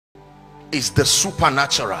is the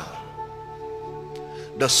supernatural.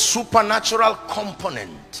 The supernatural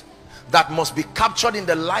component that must be captured in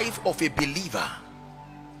the life of a believer.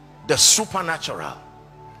 The supernatural.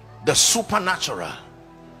 The supernatural.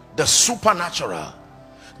 The supernatural.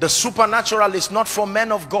 The supernatural is not for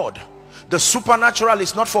men of God. The supernatural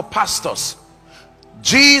is not for pastors.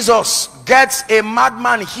 Jesus gets a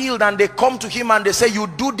madman healed and they come to him and they say, you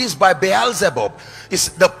do this by Beelzebub. It's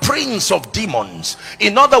the prince of demons.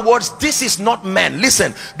 In other words, this is not man.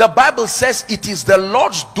 Listen, the Bible says it is the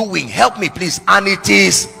Lord's doing. Help me please. And it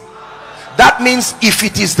is. That means if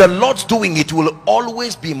it is the Lord's doing, it will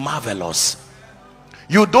always be marvelous.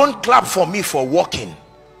 You don't clap for me for walking.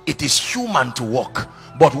 It is human to walk.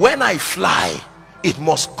 But when I fly, it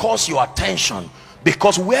must cause your attention,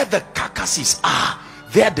 because where the carcasses are,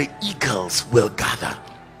 there the eagles will gather.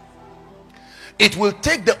 It will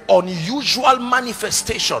take the unusual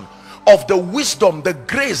manifestation of the wisdom, the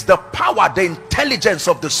grace, the power, the intelligence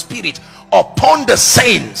of the Spirit upon the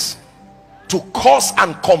saints to cause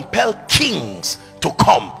and compel kings to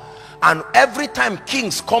come. And every time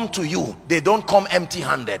kings come to you, they don't come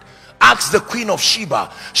empty-handed. Ask the Queen of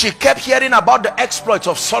Sheba. She kept hearing about the exploits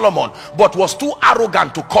of Solomon, but was too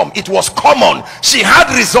arrogant to come. It was common. She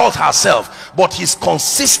had results herself, but his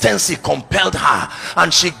consistency compelled her,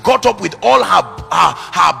 and she got up with all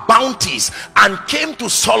her bounties and came to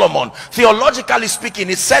Solomon. Theologically speaking,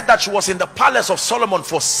 it said that she was in the palace of Solomon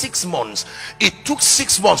for 6 months. It took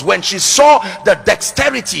 6 months. When she saw the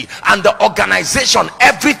dexterity and the organization,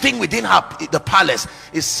 everything within her, the palace,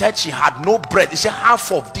 it said she had no bread. It said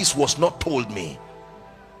half of this was not told me.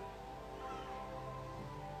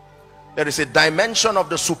 There is a dimension of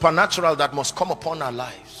the supernatural that must come upon our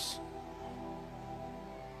lives,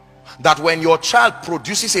 that when your child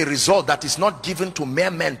produces a result that is not given to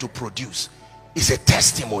mere men to produce, is a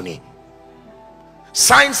testimony.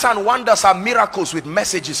 Signs and wonders are miracles with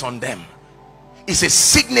messages on them. It's a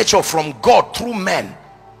signature from God through men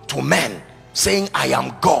to men, saying I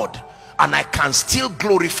am God and I can still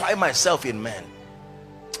glorify myself in men.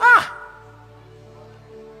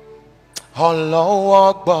 Allah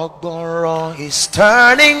Akbar is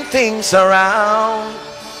turning things around.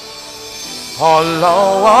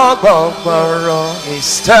 Allah Akbar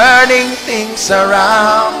is turning things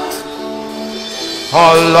around.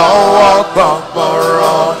 Allah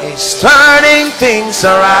Akbar is turning things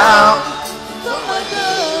around.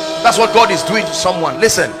 That's what God is doing to someone.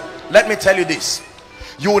 Listen, let me tell you this.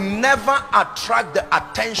 You will never attract the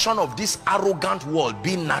attention of this arrogant world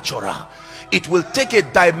being natural. It will take a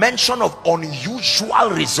dimension of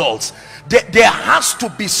unusual results. There has to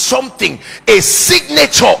be something, a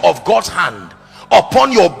signature of God's hand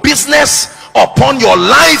upon your business, upon your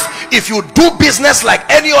life. If you do business like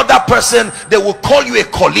any other person, they will call you a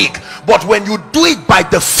colleague. But when you do it by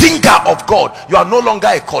the finger of God, you are no longer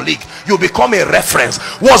a colleague. You become a reference.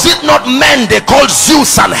 Was it not men they called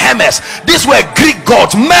Zeus and Hermes? These were Greek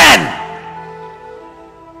gods, men.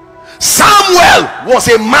 Samuel was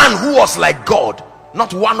a man who was like God.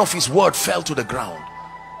 Not one of his words fell to the ground.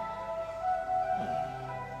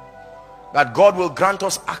 That God will grant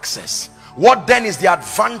us access. What then is the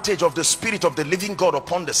advantage of the Spirit of the living God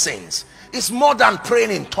upon the saints? It's more than praying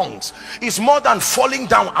in tongues. It's more than falling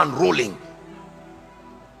down and rolling.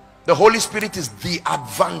 The Holy Spirit is the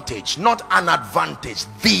advantage, not an advantage,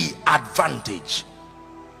 the advantage.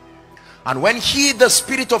 And when he, the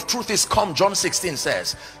Spirit of truth, is come, John 16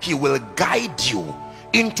 says, he will guide you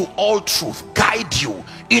into all truth, guide you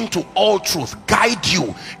into all truth, guide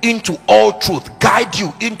you into all truth, guide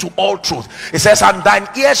you into all truth. It says, and thine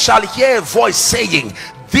ear shall hear a voice saying,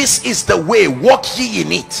 this is the way, walk ye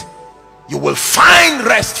in it. You will find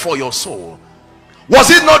rest for your soul.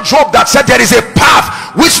 Was it not Job that said, there is a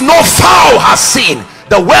path which no fowl has seen,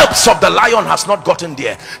 the whelps of the lion has not gotten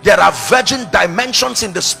there? There are virgin dimensions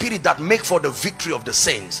in the Spirit that make for the victory of the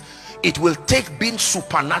saints. It will take being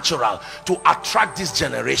supernatural to attract this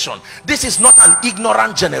generation. This is not an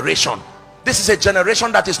ignorant generation. This is a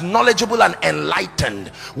generation that is knowledgeable and enlightened.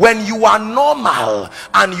 When you are normal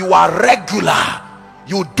and you are regular,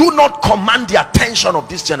 you do not command the attention of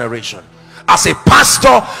this generation. As a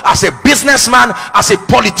pastor, as a businessman, as a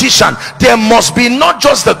politician, there must be not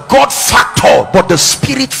just the God factor, but the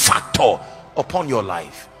Spirit factor upon your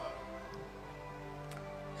life.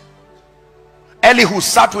 Elihu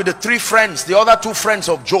sat with the 3 friends, the other 2 friends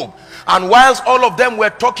of Job, and whilst all of them were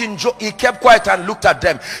talking, he kept quiet and looked at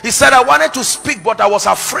them. He said, I wanted to speak, but I was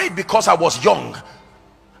afraid because I was young.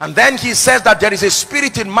 And then he says that there is a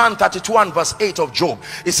spirit in man, 32 and verse 8 of Job.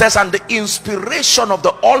 It says, and the inspiration of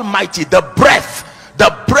the Almighty, the breath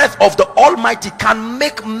of the Almighty can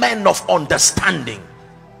make men of understanding.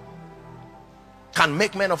 can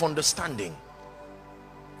make men of understanding.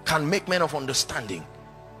 Can make men of understanding.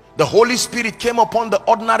 The Holy Spirit came upon the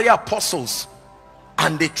ordinary apostles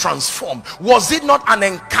and they transformed. Was it not an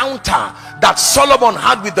encounter that Solomon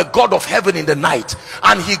had with the God of heaven in the night,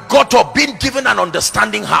 and he got up being given an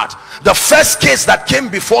understanding heart? The first case that came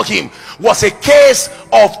before him was a case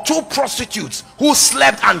of two prostitutes who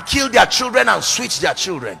slept and killed their children and switched their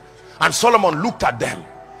children, and Solomon looked at them.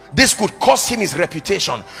 This could cost him his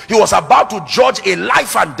reputation. He was about to judge a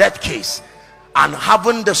life and death case, and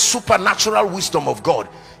having the supernatural wisdom of God,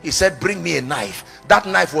 he said, bring me a knife. That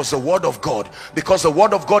knife was the word of God, because the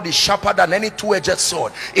word of God is sharper than any two-edged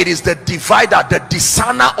sword. It is the divider, the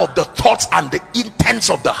discerner of the thoughts and the intents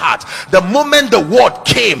of the heart. The moment the word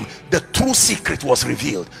came, the true secret was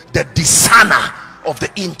revealed, the discerner of the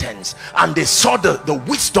intents, and they saw the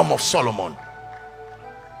wisdom of Solomon.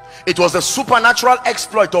 It was the supernatural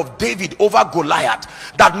exploit of David over Goliath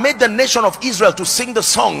that made the nation of Israel to sing the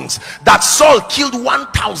songs that Saul killed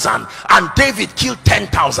 1,000 and David killed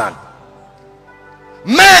 10,000.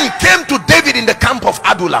 Men came to David in the camp of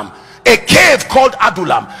Adullam, a cave called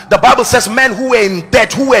Adullam. The Bible says men who were in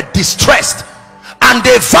debt, who were distressed, and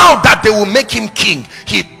they vowed that they will make him king.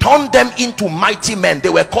 He turned them into mighty men. They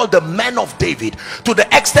were called the men of David, to the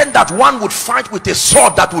extent that one would fight with a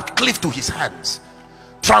sword that would cleave to his hands.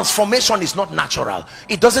 Transformation is not natural.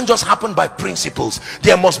 It doesn't just happen by principles.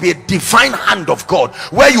 There must be a divine hand of God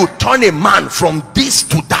where you turn a man from this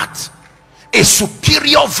to that, a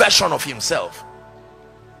superior version of himself.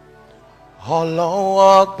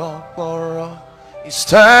 Allah Akbar is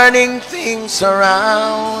turning things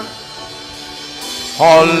around.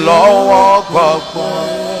 Allah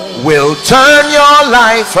Akbar will turn your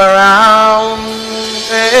life around.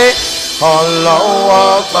 Hey.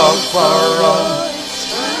 Allah Akbar.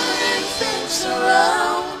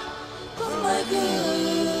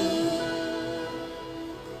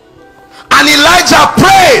 And Elijah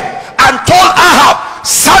prayed and told Ahab,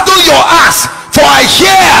 saddle your ass, for I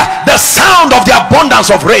hear the sound of the abundance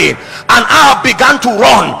of rain. And Ahab began to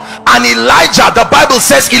run, and Elijah, the Bible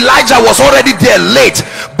says Elijah was already there late,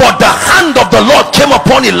 but the hand of the Lord came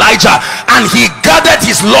upon Elijah, and he gathered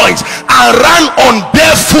his loins and ran on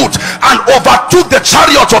barefoot and overtook the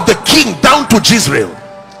chariot of the king down to Jezreel.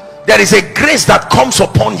 There is a grace that comes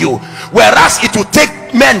upon you, whereas it will take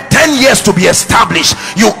men 10 years to be established.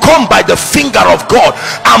 You come by the finger of God,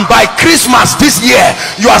 and by Christmas this year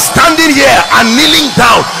you are standing here and kneeling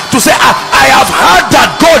down to say, I have heard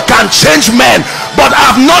that God can change men, but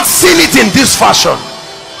I have not seen it in this fashion.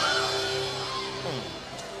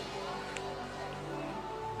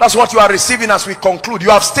 That's what you are receiving as we conclude.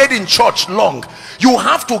 You have stayed in church long. You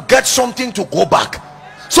have to get something to go back,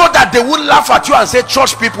 so that they will laugh at you and say,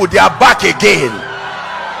 church people, they are back again.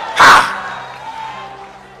 Ha!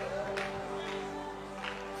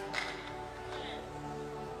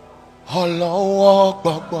 Allah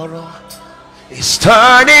Akbar is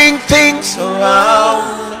turning things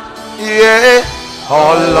around. Yeah.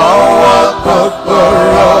 Allah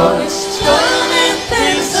Akbar is turning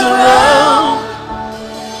things around.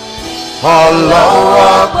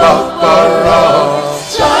 Allah Akbar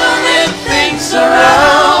is turning things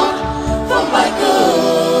around for my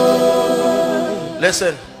good.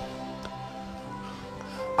 Listen,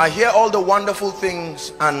 I hear all the wonderful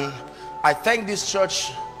things, and I thank this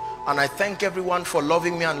church, and I thank everyone for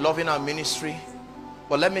loving me and loving our ministry.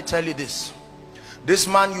 But let me tell you this, this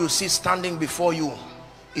man you see standing before you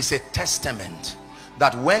is a testament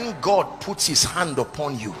that when God puts his hand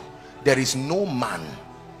upon you, there is no man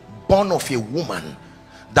born of a woman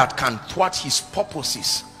that can thwart his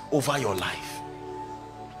purposes over your life.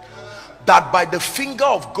 That by the finger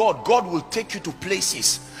of God, God will take you to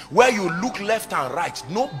places where you look left and right,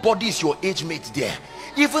 nobody is your age mate there.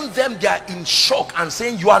 Even them, they are in shock and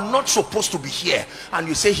saying, you are not supposed to be here. And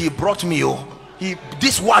you say, he brought me. Oh,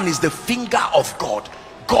 this one is the finger of God.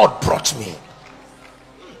 God brought me.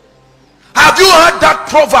 Have you heard that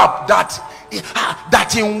proverb that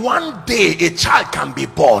in one day a child can be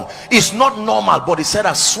born? It's not normal, but it said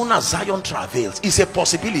as soon as Zion travails, it's a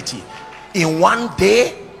possibility. In one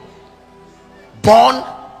day, born.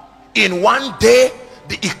 In one day,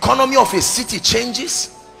 the economy of a city changes.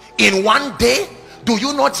 In one day. Do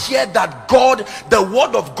you not hear that God, the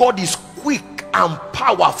word of God, is quick and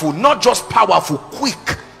powerful? Not just powerful, quick.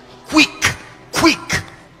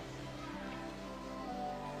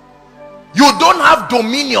 You don't have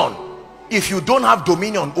dominion if you don't have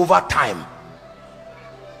dominion over time.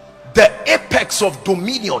 The apex of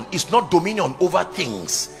dominion is not dominion over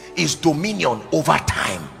things, it's dominion over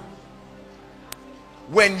time.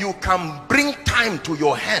 When you can bring time to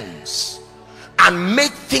your hands and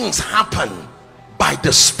make things happen, by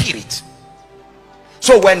the Spirit.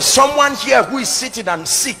 So when someone here who is sitting and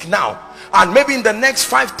sick now, and maybe in the next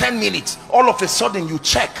 5-10 minutes all of a sudden you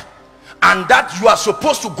check and that you are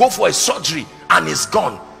supposed to go for a surgery and it's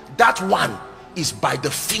gone, that one is by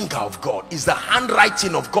the finger of God, is the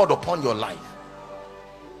handwriting of God upon your life.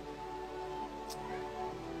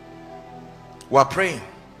 We are praying.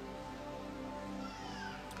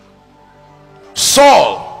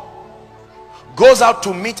 Saul goes out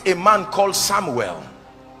to meet a man called Samuel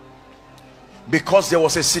because there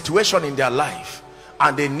was a situation in their life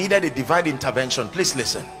and they needed a divine intervention. Please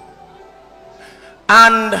listen.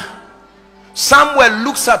 And Samuel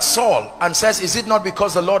looks at Saul and says, is it not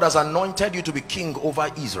because the Lord has anointed you to be king over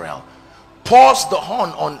Israel? Pours the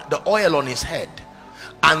horn on the oil on his head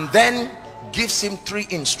and then gives him 3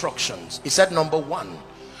 instructions. He said, number 1,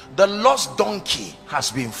 the lost donkey has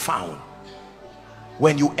been found.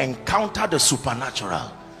 When you encounter the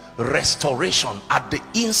supernatural, restoration at the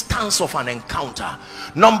instance of an encounter.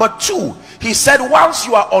 Number 2, he said, whilst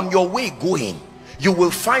you are on your way going, you will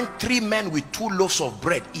find 3 men with 2 loaves of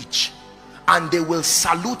bread each, and they will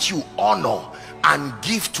salute you, honor, and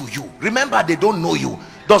give to you. Remember, they don't know you.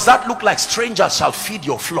 Does that look like strangers shall feed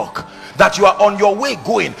your flock? That you are on your way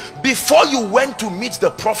going. Before you went to meet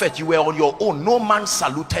the prophet, you were on your own. No man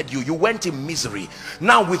saluted you. You went in misery.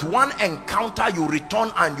 Now with one encounter, you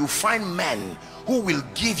return and you find men who will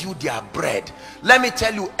give you their bread. Let me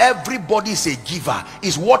tell you, everybody is a giver.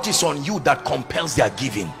 It's what is on you that compels their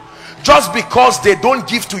giving. Just because they don't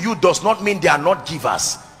give to you does not mean they are not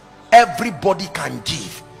givers. Everybody can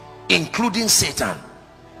give, including Satan.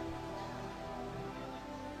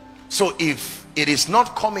 So if it is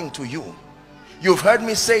not coming to you, you've heard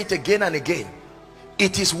me say it again and again,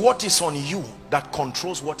 it is what is on you that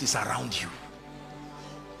controls what is around you.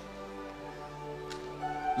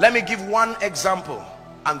 Let me give one example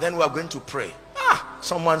and then we are going to pray.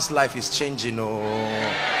 Someone's life is changing. Oh,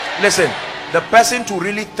 listen, the person to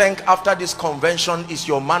really thank after this convention is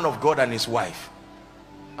your man of God and his wife.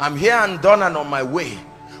 I'm here and done and on my way.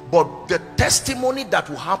 But the testimony that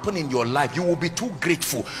will happen in your life, you will be too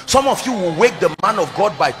grateful. Some of you will wake the man of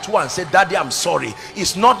God by 2 and say, Daddy, I'm sorry.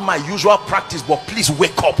 It's not my usual practice, but please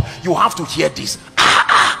wake up. You have to hear this.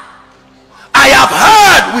 I have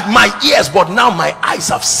heard with my ears, but now my eyes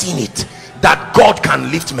have seen it, that God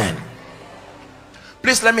can lift men.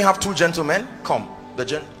 Please let me have 2 gentlemen. Come.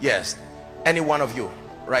 Yes. Any one of you.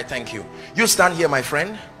 Right, thank you. You stand here, my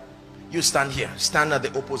friend. You stand here. Stand at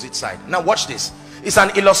the opposite side. Now watch this. It's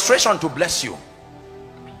an illustration to bless you.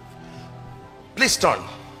 Please turn.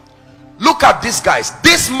 Look at these guys.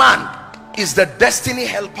 This man is the destiny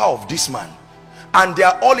helper of this man, and they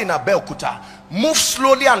are all in Abeokuta. Move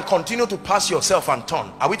slowly and continue to pass yourself and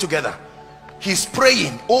turn. Are we together? He's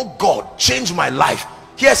praying, oh God, change my life.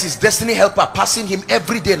 Here's his destiny helper passing him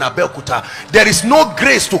every day in Abeokuta. There is no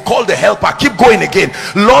grace to call the helper. Keep going again.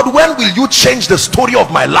 Lord, when will you change the story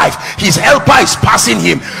of my life? His helper is passing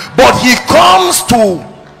him, but he comes to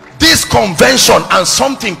this convention and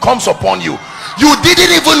something comes upon you. You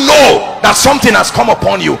didn't even know that something has come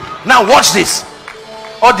upon you. Now watch this.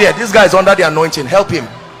 Oh dear, this guy is under the anointing. Help him.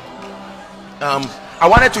 I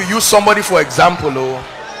wanted to use somebody for example.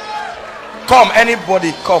 Come,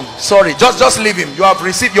 anybody, come. Sorry, just leave him. You have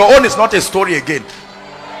received your own. Is not a story again.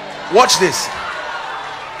 Watch this.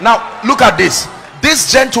 Now look at this.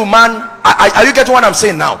 This gentleman, are you getting what I'm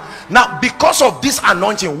saying now? Now because of this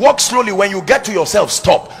anointing, walk slowly. When you get to yourself,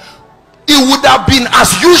 stop. It would have been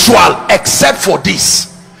as usual except for this.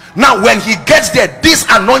 Now when he gets there, this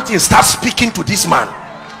anointing starts speaking to this man.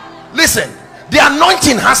 Listen, the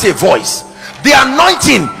anointing has a voice. The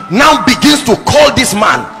anointing now begins to call this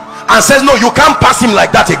man and says, no, you can't pass him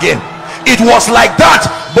like that again. It was like that,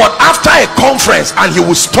 but after a conference, and he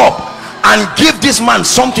will stop and give this man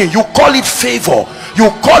something. You call it favor, you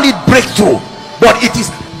call it breakthrough, but it is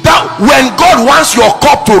that when God wants your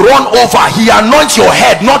cup to run over, he anoints your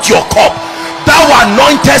head, not your cup. Thou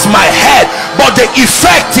anointest my head, but the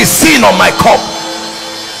effect is seen on my cup.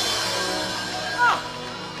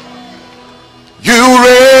 You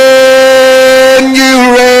reign,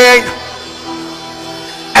 you reign,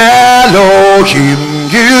 Elohim,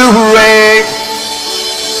 you reign,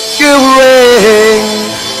 you reign,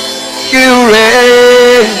 you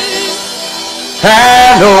reign,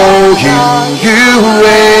 Elohim, you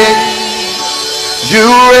reign, you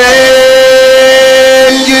reign,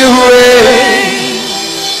 you reign,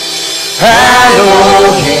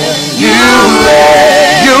 Elohim, you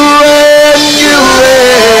reign, you reign, you reign,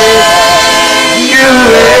 you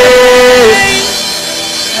reign,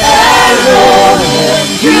 Elohim,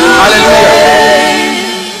 you reign. Hallelujah.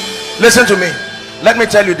 Listen to me. Let me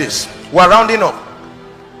tell you this. We're rounding up.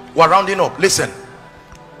 We're rounding up. Listen,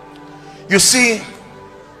 you see,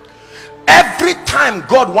 every time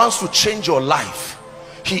God wants to change your life,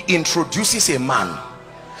 he introduces a man.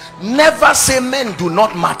 Never say men do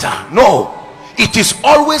not matter. No, it is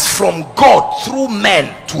always from God through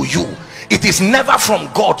men to you. It is never from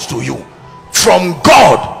God to you. From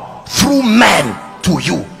God through men to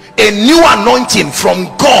you. A new anointing from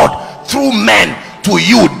God through men to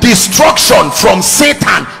you. Destruction from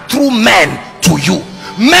Satan through men to you.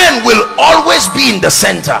 Men will always be in the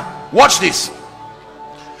center. Watch this.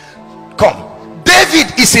 Come.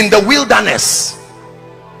 David is in the wilderness,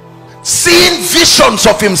 seeing visions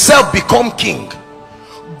of himself become king.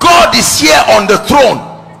 God is here on the throne.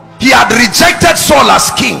 He had rejected Saul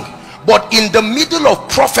as king, but in the middle of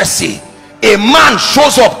prophecy, a man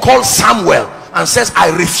shows up called Samuel and says, I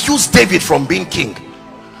refuse David from being king.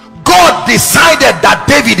 God decided that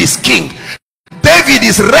David is king. David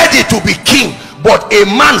is ready to be king, but a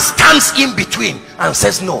man stands in between and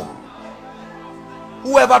says no.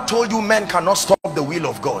 Whoever told you men cannot stop the will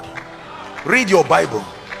of God? Read your Bible.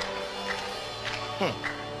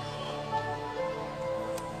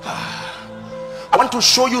 I want to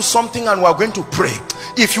show you something and we're going to pray.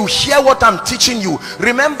 If you hear what I'm teaching you,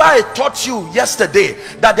 remember I taught you yesterday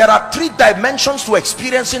that there are 3 dimensions to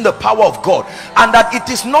experiencing the power of God, and that it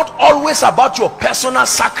is not always about your personal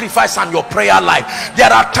sacrifice and your prayer life.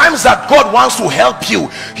 There are times that God wants to help you.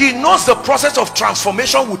 He knows the process of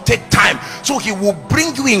transformation will take time, so he will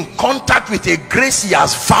bring you in contact with a grace he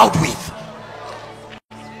has vowed with.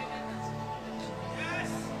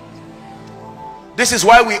 This is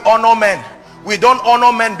why we honor men. We don't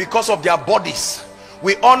honor men because of their bodies.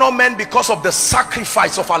 We honor men because of the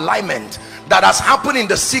sacrifice of alignment that has happened in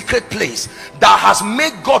the secret place, that has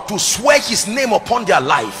made God to swear his name upon their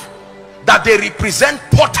life, that they represent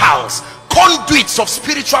portals, conduits of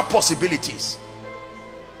spiritual possibilities.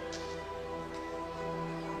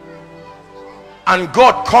 And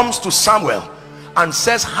God comes to Samuel and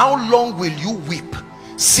says, how long will you weep,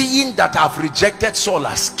 seeing that I've rejected Saul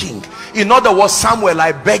as king? In other words, Samuel,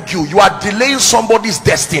 I beg you, you are delaying somebody's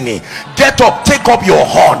destiny. Get up, take up your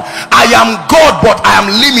horn. I am God, but I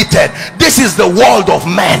am limited. This is the world of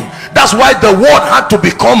men. That's why the word had to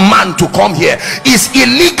become man to come here. It's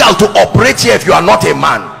illegal to operate here if you are not a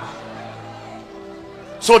man.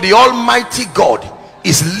 So the Almighty God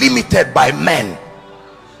is limited by men.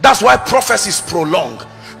 That's why prophecies prolong,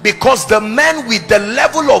 because the men with the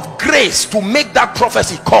level of grace to make that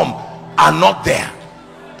prophecy come are not there.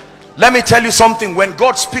 Let me tell you something. When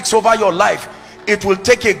God speaks over your life, it will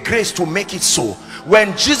take a grace to make it so.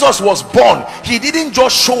 When Jesus was born, he didn't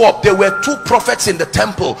just show up. There were 2 prophets in the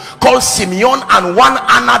temple called Simeon and one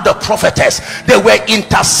Anna the prophetess. They were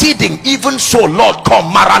interceding. Even so, Lord,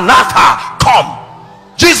 come. Maranatha, come.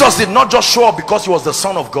 Jesus did not just show up because he was the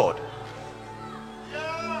Son of God.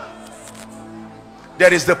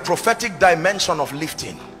 There is the prophetic dimension of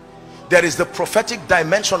lifting. There is the prophetic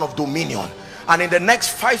dimension of dominion. And in the next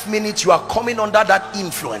 5 minutes, you are coming under that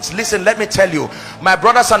influence. Listen, let me tell you, my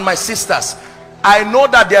brothers and my sisters, I know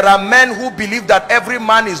that there are men who believe that every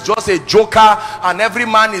man is just a joker and every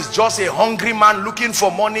man is just a hungry man looking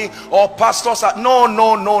for money, or pastors are no.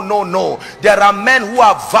 There are men who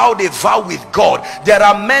have vowed a vow with God. There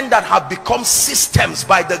are men that have become systems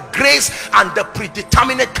by the grace and the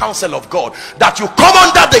predeterminate counsel of God, that you come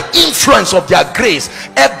under the influence of their grace.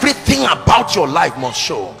 Everything about your life must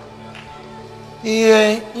show.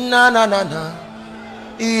 Yeah, na na na na.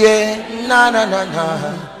 Yeah, na na na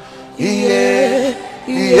na. Yeah,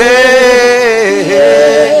 yeah,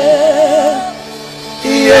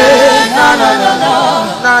 yeah, na na na na,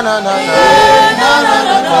 na na na na, na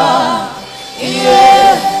na na,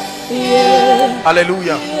 yeah, yeah.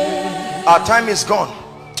 Hallelujah. Our time is gone,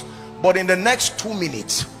 but in the next 2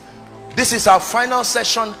 minutes, this is our final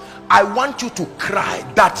session. I want you to cry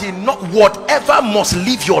that in not whatever must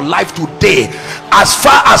live your life today, as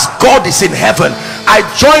far as God is in heaven. I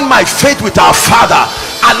join my faith with our Father.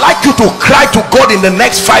 I'd like you to cry to God in the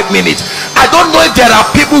next 5 minutes. I don't know if there are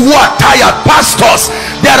people who are tired. Pastors,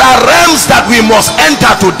 there are realms that we must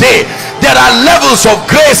enter today. There are levels of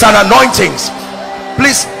grace and anointings.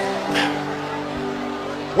 Please,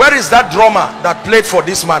 where is that drummer that played for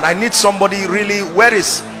this man? I need somebody really. Where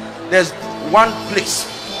is, there's one place.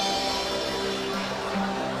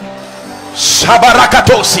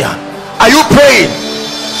 Shabarakatosia. Are you praying?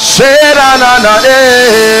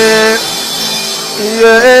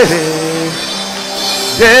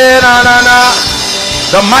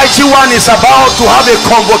 The mighty one is about to have a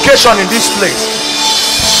convocation in this place.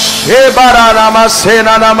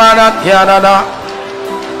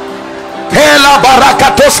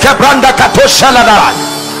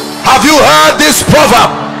 Have you heard this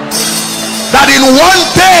proverb? That in one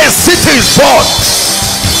day a city is born.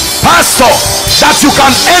 Pastor, that you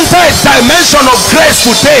can enter a dimension of grace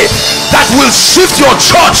today that will shift your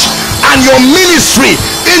church and your ministry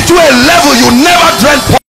into a level you never dreamt